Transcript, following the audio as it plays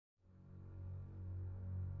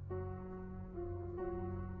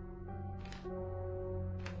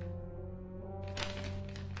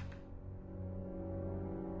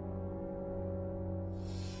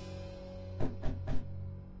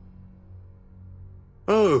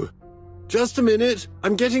Oh, just a minute.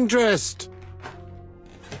 I'm getting dressed.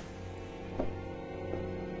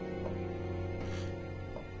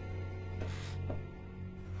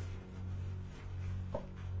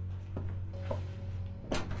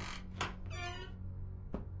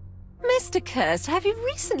 Mr. Cust, have you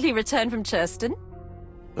recently returned from Churston?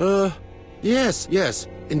 Yes.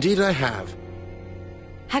 Indeed I have.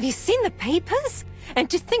 Have you seen the papers? And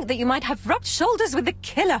to think that you might have rubbed shoulders with the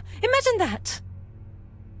killer. Imagine that.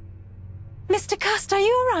 Mr. Cust, are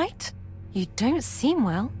you all right? You don't seem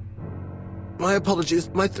well. My apologies.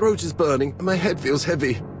 My throat is burning and my head feels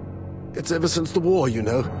heavy. It's ever since the war, you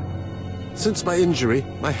know. Since my injury,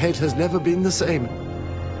 my head has never been the same.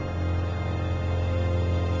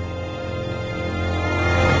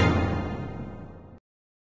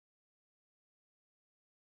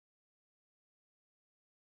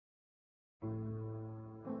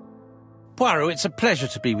 Poirot, it's a pleasure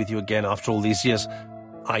to be with you again after all these years.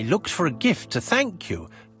 I looked for a gift to thank you,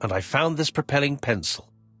 and I found this propelling pencil.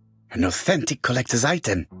 An authentic collector's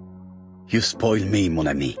item. You spoil me, mon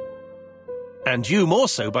ami. And you more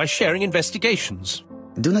so by sharing investigations.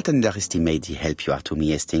 Do not underestimate the help you are to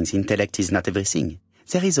me, Hastings. Intellect is not everything.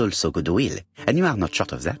 There is also goodwill, and you are not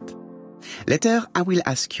short of that. Later, I will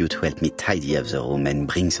ask you to help me tidy up the room and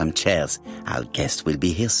bring some chairs. Our guest will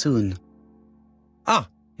be here soon. Ah,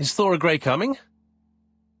 is Thora Grey coming?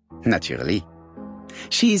 Naturally.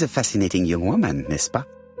 She is a fascinating young woman, n'est-ce pas?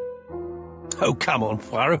 Oh, come on,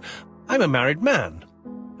 Poirot. I'm a married man.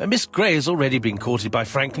 Miss Grey has already been courted by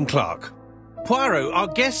Franklin Clark. Poirot, our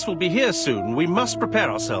guests will be here soon. We must prepare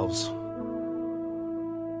ourselves.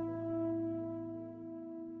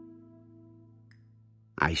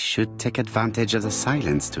 I should take advantage of the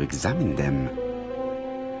silence to examine them.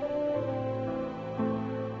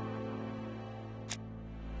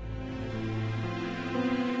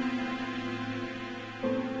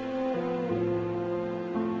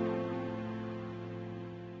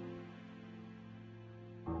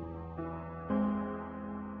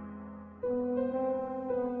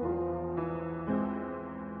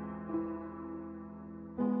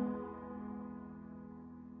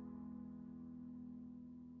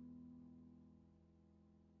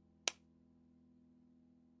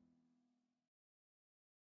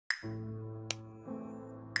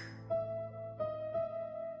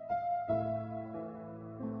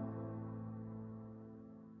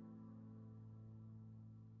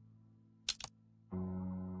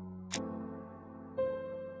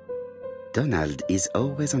 Donald is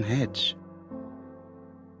always on edge.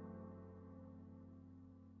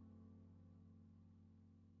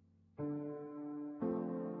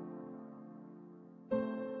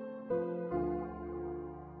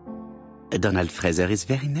 Donald Fraser is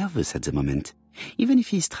very nervous at the moment, even if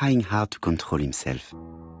he is trying hard to control himself.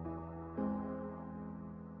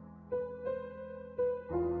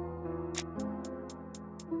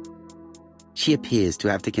 She appears to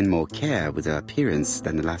have taken more care with her appearance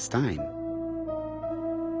than the last time.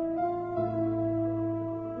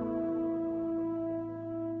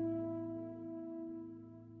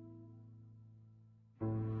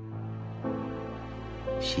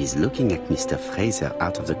 She's looking at Mr. Fraser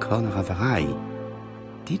out of the corner of her eye.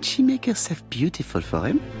 Did she make herself beautiful for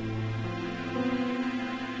him?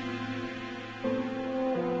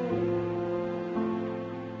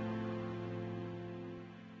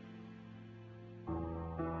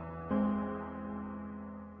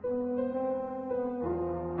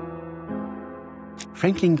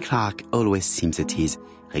 Franklin Clark always seems at ease,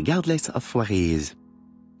 regardless of where he is.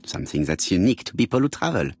 Something that's unique to people who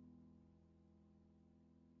travel.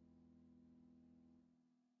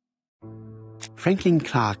 Franklin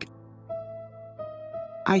Clark,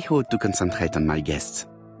 I ought to concentrate on my guests.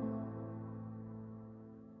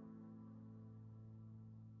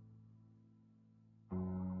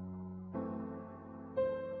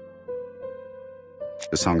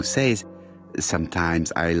 The song says,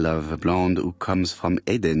 "Sometimes I love a blonde who comes from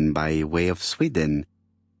Eden by way of Sweden.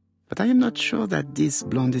 But I am not sure that this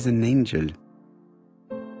blonde is an angel.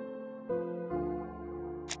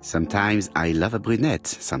 Sometimes I love a brunette,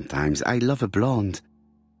 sometimes I love a blonde."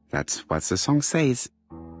 That's what the song says.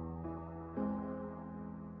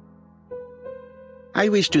 I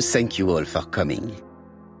wish to thank you all for coming.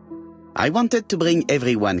 I wanted to bring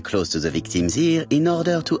everyone close to the victim's ear in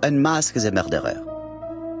order to unmask the murderer.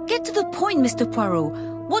 Get to the point, Mr. Poirot.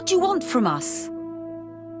 What do you want from us?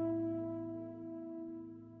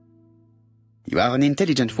 You are an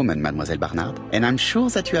intelligent woman, Mademoiselle Barnard, and I'm sure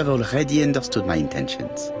that you have already understood my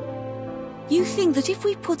intentions. You think that if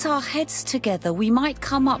we put our heads together, we might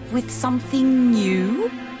come up with something new?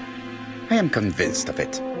 I am convinced of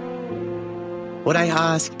it. What I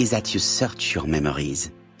ask is that you search your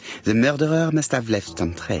memories. The murderer must have left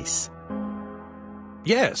some trace.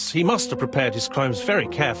 Yes, he must have prepared his crimes very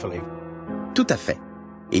carefully. Tout à fait.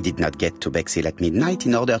 He did not get to Bexhill at midnight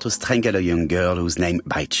in order to strangle a young girl whose name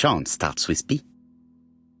by chance starts with P.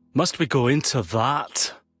 Must we go into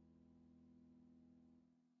that?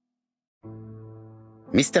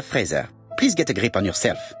 Mr. Fraser, please get a grip on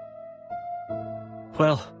yourself.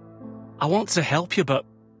 Well, I want to help you, but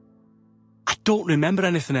I don't remember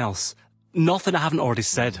anything else. Nothing I haven't already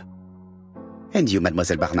said. And you,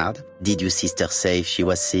 Mademoiselle Barnard, did your sister say if she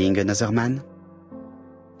was seeing another man?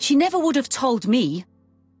 She never would have told me.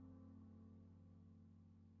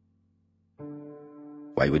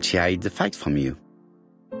 Why would she hide the fact from you?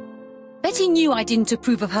 Betty knew I didn't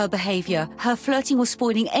approve of her behaviour. Her flirting was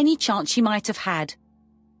spoiling any chance she might have had.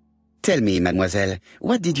 Tell me, mademoiselle,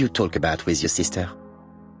 what did you talk about with your sister?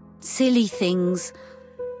 Silly things.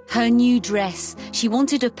 Her new dress. She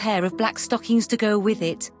wanted a pair of black stockings to go with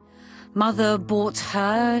it. Mother bought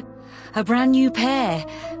her a brand new pair.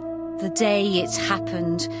 The day it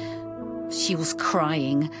happened, she was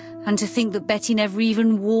crying. And to think that Betty never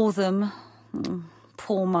even wore them.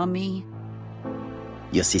 Poor Mummy.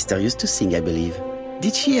 Your sister used to sing, I believe.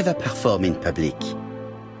 Did she ever perform in public?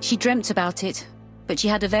 She dreamt about it, but she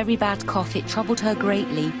had a very bad cough. It troubled her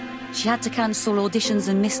greatly. She had to cancel auditions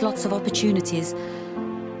and miss lots of opportunities.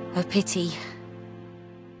 A pity.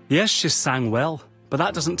 Yes, she sang well, but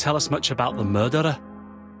that doesn't tell us much about the murderer.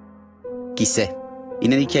 Qui sait?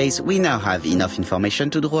 In any case, we now have enough information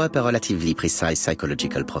to draw up a relatively precise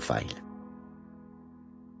psychological profile.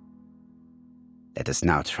 Let us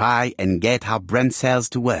now try and get our brain cells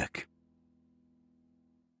to work.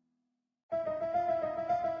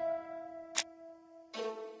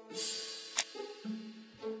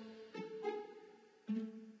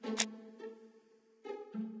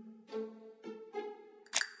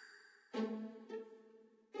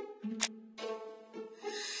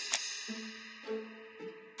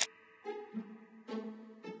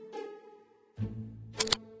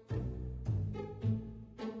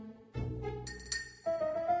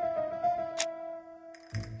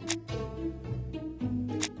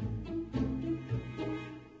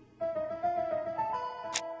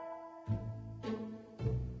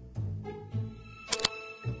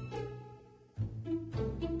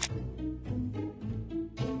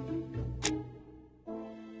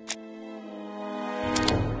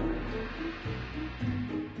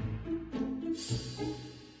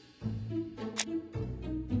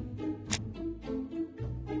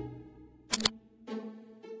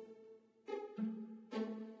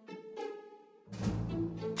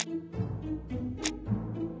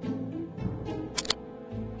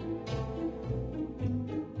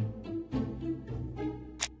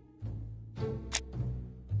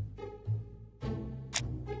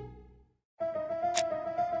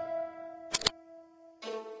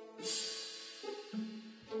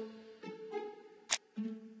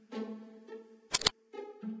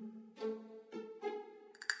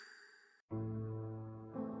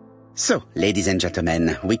 So, ladies and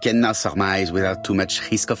gentlemen, we can now surmise without too much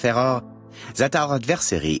risk of error that our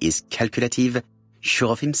adversary is calculative, sure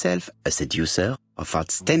of himself, a seducer, of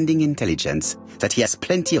outstanding intelligence, that he has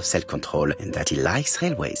plenty of self-control, and that he likes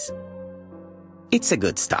railways. It's a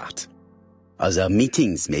good start. Other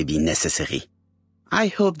meetings may be necessary. I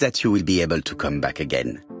hope that you will be able to come back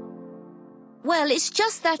again. Well, it's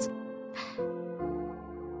just that...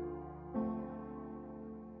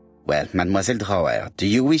 Well, Mademoiselle Drower, do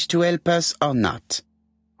you wish to help us or not?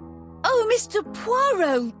 Oh, Mr.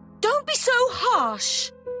 Poirot, don't be so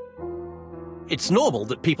harsh. It's normal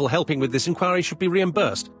that people helping with this inquiry should be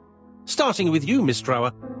reimbursed. Starting with you, Miss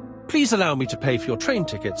Drower. Please allow me to pay for your train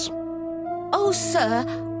tickets. Oh, sir,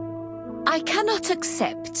 I cannot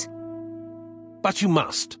accept. But you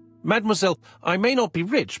must. Mademoiselle, I may not be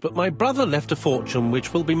rich, but my brother left a fortune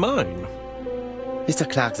which will be mine. Mr.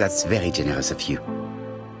 Clark, that's very generous of you.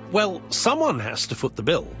 Well, someone has to foot the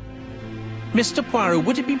bill. Mr. Poirot,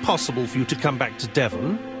 would it be possible for you to come back to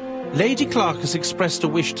Devon? Lady Clark has expressed a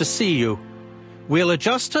wish to see you. We'll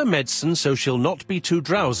adjust her medicine so she'll not be too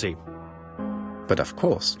drowsy. But of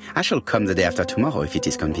course, I shall come the day after tomorrow if it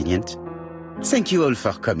is convenient. Thank you all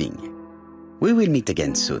for coming. We will meet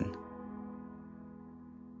again soon.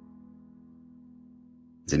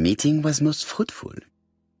 The meeting was most fruitful.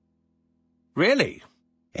 Really?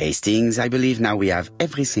 Hastings, I believe now we have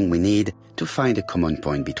everything we need to find a common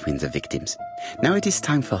point between the victims. Now it is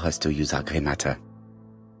time for us to use our grey matter.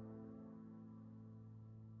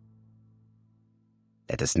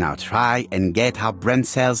 Let us now try and get our brain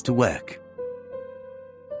cells to work.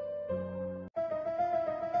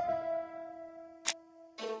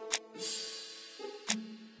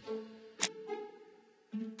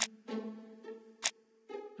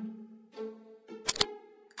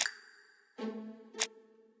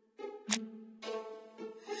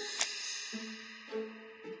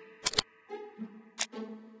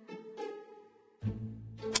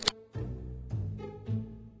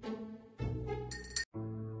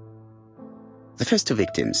 first two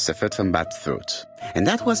victims suffered from bad throats, and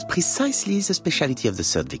that was precisely the specialty of the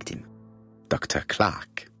third victim, Dr.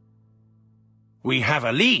 Clark. We have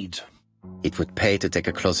a lead. It would pay to take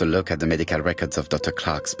a closer look at the medical records of Dr.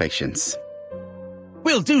 Clark's patients.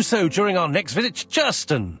 We'll do so during our next visit to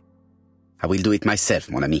Churston. I will do it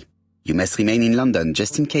myself, mon ami. You must remain in London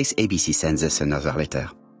just in case ABC sends us another letter.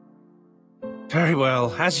 Very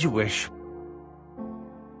well, as you wish.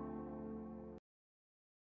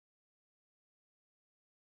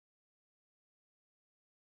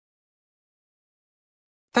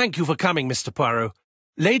 Thank you for coming, Mr. Poirot.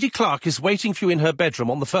 Lady Clark is waiting for you in her bedroom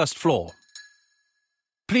on the first floor.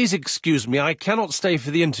 Please excuse me, I cannot stay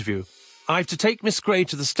for the interview. I've to take Miss Gray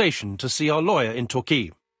to the station to see our lawyer in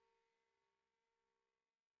Torquay.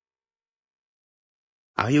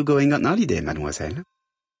 Are you going on holiday, mademoiselle?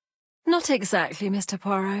 Not exactly, Mr.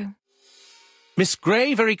 Poirot. Miss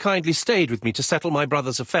Gray very kindly stayed with me to settle my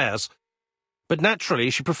brother's affairs, but naturally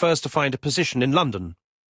she prefers to find a position in London.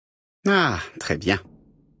 Ah, très bien.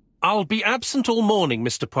 I'll be absent all morning,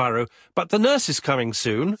 Mr. Poirot, but the nurse is coming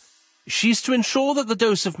soon. She's to ensure that the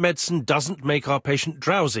dose of medicine doesn't make our patient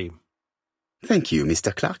drowsy. Thank you,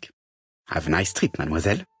 Mr. Clark. Have a nice trip,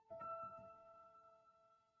 mademoiselle.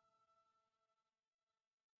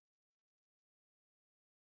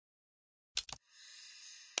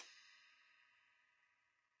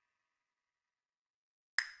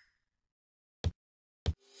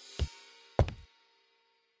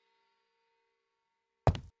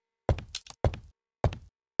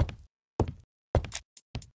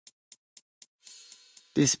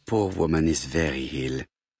 This poor woman is very ill.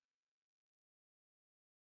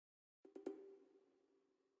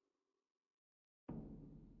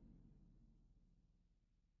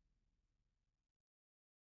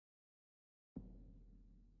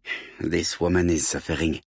 This woman is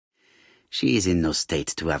suffering. She is in no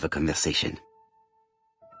state to have a conversation.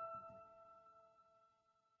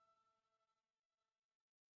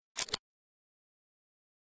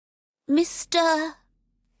 Mr.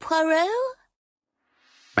 Poirot?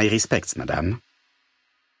 My respects, madame.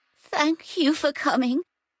 Thank you for coming.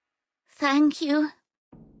 Thank you.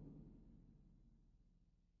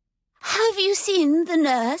 Have you seen the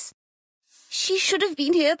nurse? She should have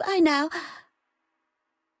been here by now.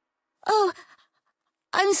 Oh,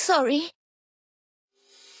 I'm sorry.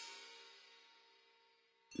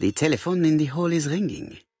 The telephone in the hall is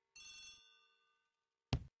ringing.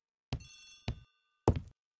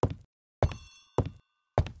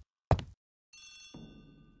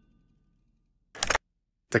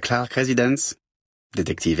 The Clark residence.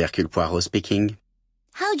 Detective Hercule Poirot speaking.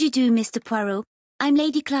 How do you do, Mr. Poirot? I'm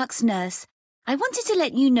Lady Clark's nurse. I wanted to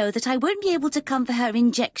let you know that I won't be able to come for her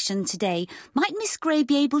injection today. Might Miss Gray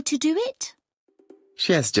be able to do it?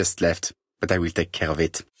 She has just left, but I will take care of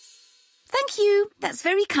it. Thank you. That's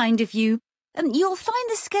very kind of you. You'll find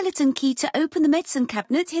the skeleton key to open the medicine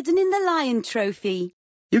cabinet hidden in the lion trophy.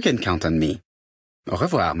 You can count on me. Au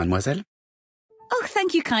revoir, mademoiselle. Oh,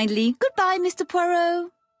 thank you kindly. Goodbye, Mr. Poirot.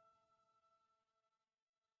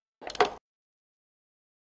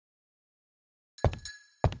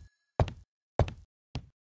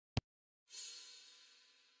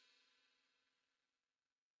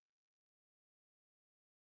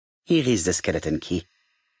 Here is the skeleton key.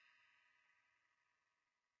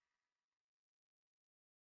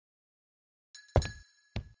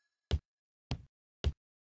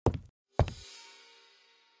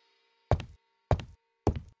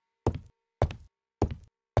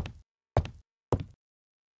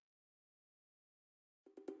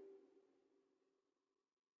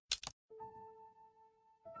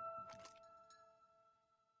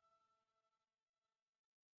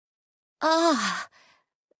 Ah,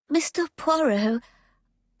 Mr. Poirot.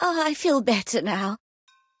 Ah, I feel better now.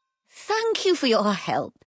 Thank you for your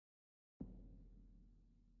help.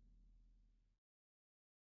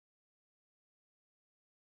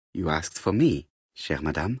 You asked for me, chère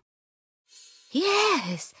madame.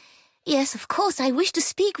 Yes, yes, of course, I wish to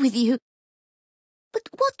speak with you. But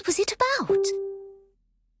what was it about?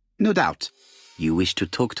 No doubt. You wish to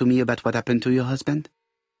talk to me about what happened to your husband?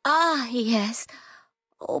 Ah, yes.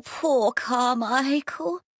 Oh, poor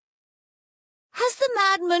Carmichael. Has the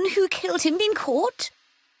madman who killed him been caught?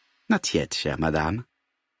 Not yet, chère madame.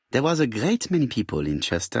 There was a great many people in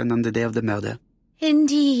Churston on the day of the murder.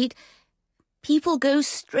 Indeed. People go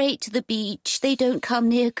straight to the beach. They don't come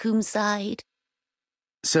near Coomside.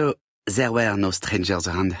 So, there were no strangers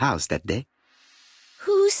around the house that day?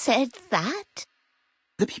 Who said that?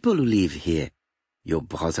 The people who live here. Your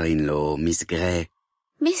brother-in-law, Miss Gray.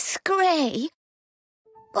 Miss Gray?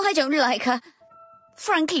 Oh, I don't like her.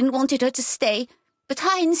 Franklin wanted her to stay, but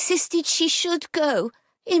I insisted she should go,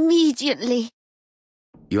 immediately.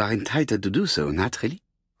 You are entitled to do so, naturally.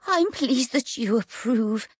 I'm pleased that you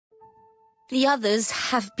approve. The others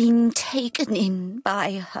have been taken in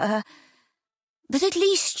by her. But at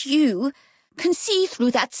least you can see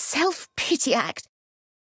through that self-pity act.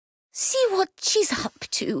 See what she's up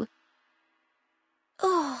to.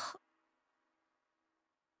 Oh.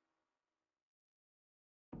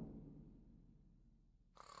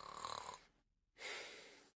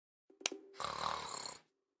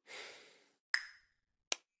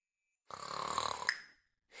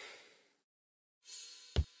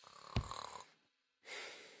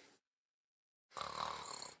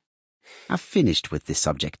 I've finished with this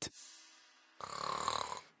subject.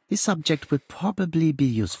 This subject would probably be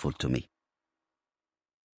useful to me.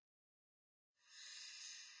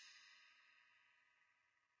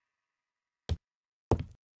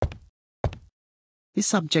 This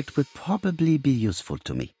subject would probably be useful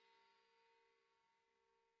to me.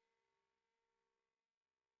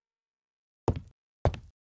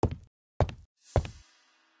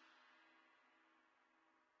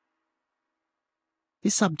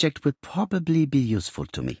 This subject would probably be useful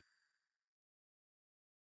to me.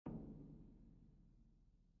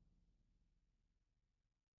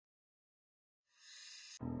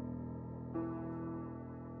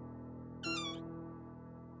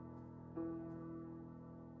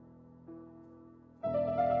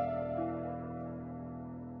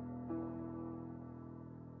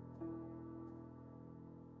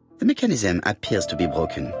 The mechanism appears to be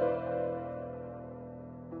broken.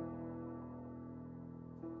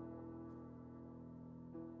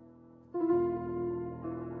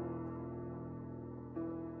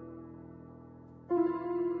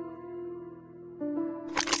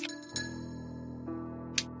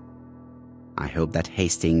 I hope that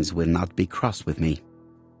Hastings will not be cross with me.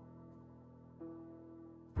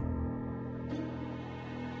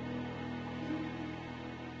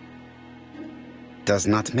 Does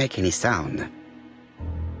not make any sound.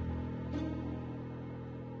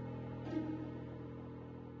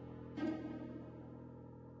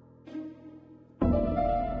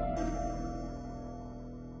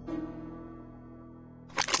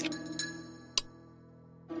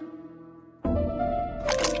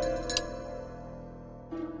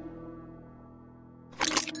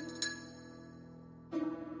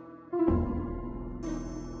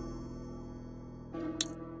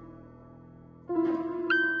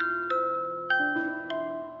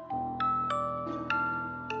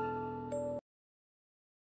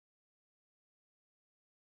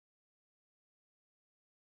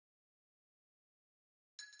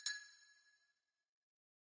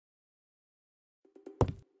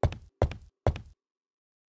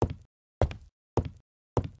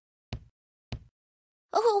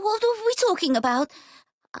 Oh, what are we talking about?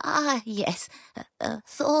 Ah, yes,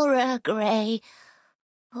 Thora Grey.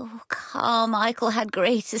 Oh, Carmichael had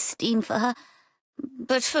great esteem for her,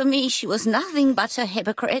 but for me she was nothing but a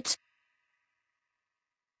hypocrite.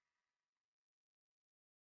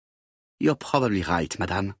 You're probably right,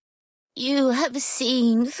 madame. You have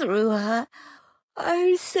seen through her.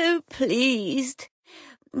 I'm so pleased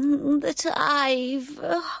that I've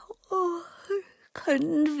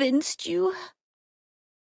convinced you.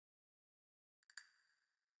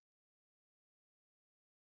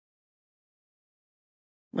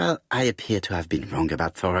 Well, I appear to have been wrong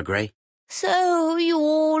about Thora Grey. So you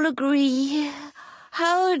all agree.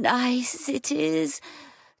 How nice it is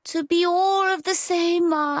to be all of the same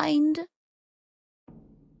mind.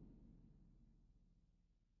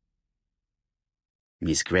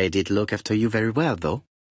 Miss Grey did look after you very well, though.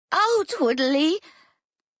 Outwardly.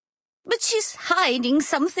 But she's hiding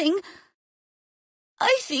something.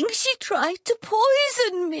 I think she tried to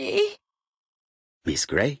poison me. Miss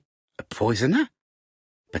Grey? A poisoner?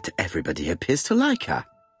 But everybody appears to like her.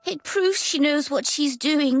 It proves she knows what she's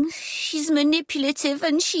doing. She's manipulative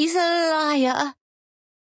and she's a liar.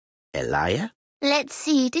 A liar? Let's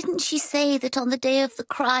see, didn't she say that on the day of the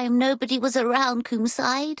crime nobody was around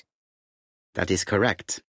Coomside? That is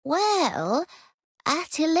correct. Well,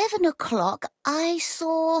 at 11 o'clock I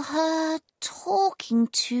saw her talking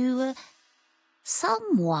to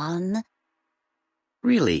someone.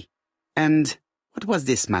 Really? And what was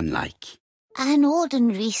this man like? An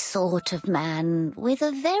ordinary sort of man with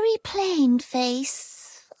a very plain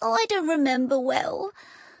face. Oh, I don't remember well.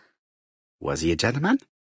 Was he a gentleman?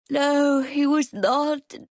 No, he was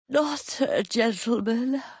not a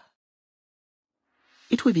gentleman.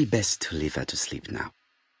 It would be best to leave her to sleep now.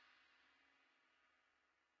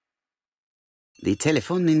 The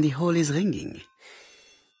telephone in the hall is ringing.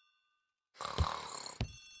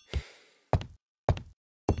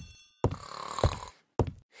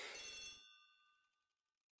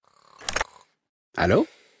 Hello?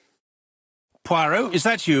 Poirot, is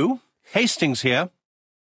that you? Hastings here.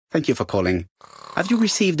 Thank you for calling. Have you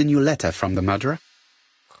received a new letter from the murderer?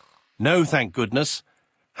 No, thank goodness.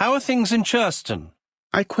 How are things in Churston?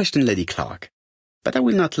 I questioned Lady Clark, but I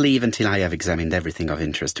will not leave until I have examined everything of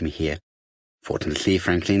interest to me here. Fortunately,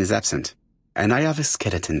 Franklin is absent, and I have a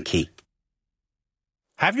skeleton key.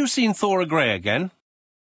 Have you seen Thora Grey again?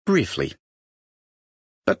 Briefly.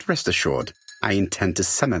 But rest assured, I intend to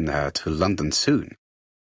summon her to London soon.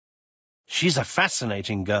 She's a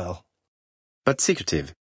fascinating girl. But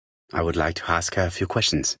secretive. I would like to ask her a few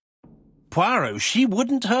questions. Poirot, she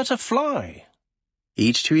wouldn't hurt a fly.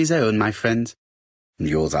 Each to his own, my friend.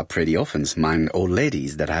 Yours are pretty often mine old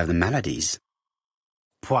ladies that have the maladies.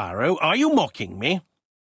 Poirot, are you mocking me?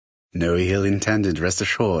 No ill intended, rest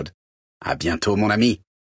assured. À bientôt, mon ami.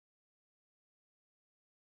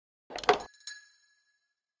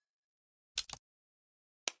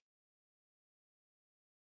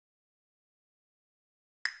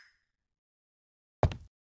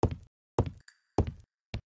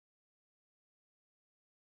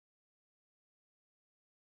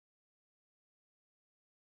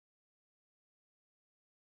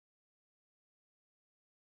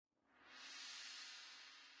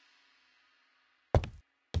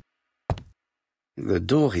 The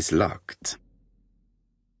door is locked.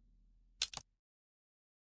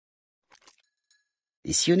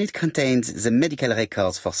 This unit contains the medical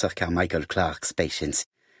records for Sir Carmichael Clark's patients.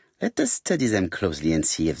 Let us study them closely and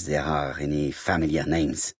see if there are any familiar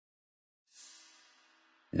names.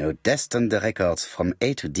 No dust on the records from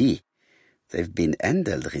A to D. They've been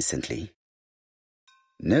handled recently.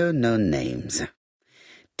 No known names.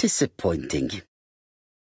 Disappointing.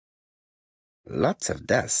 Lots of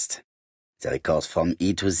dust. The records from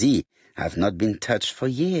E to Z have not been touched for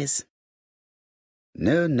years.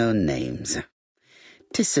 No known names.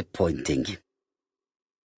 Disappointing.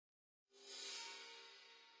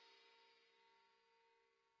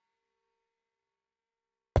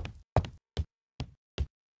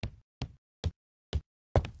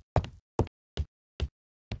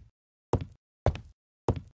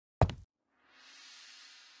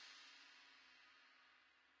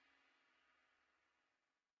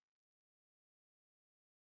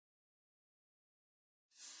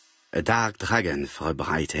 A dark dragon for a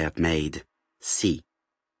bright-haired maid. C.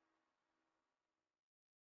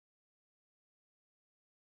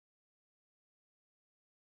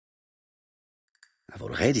 I've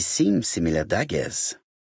already seen similar daggers.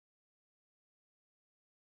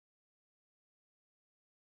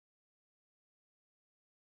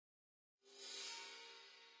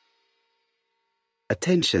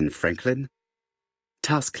 Attention, Franklin.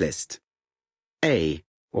 Task list. A.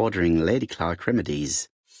 Ordering Lady Clark remedies.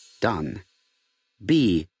 Done.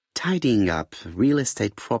 B. Tidying up real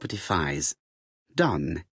estate property files.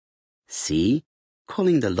 Done. C.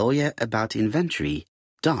 Calling the lawyer about inventory.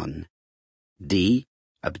 Done. D.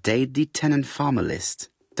 Update the tenant farmer list.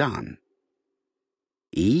 Done.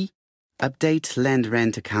 E. Update land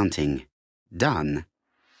rent accounting. Done.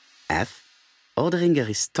 F. Ordering a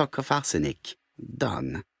restock of arsenic.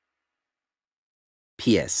 Done.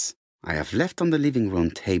 P.S. I have left on the living room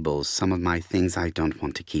table some of my things I don't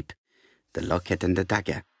want to keep. The locket and the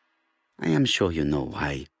dagger. I am sure you know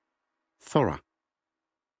why. Thora.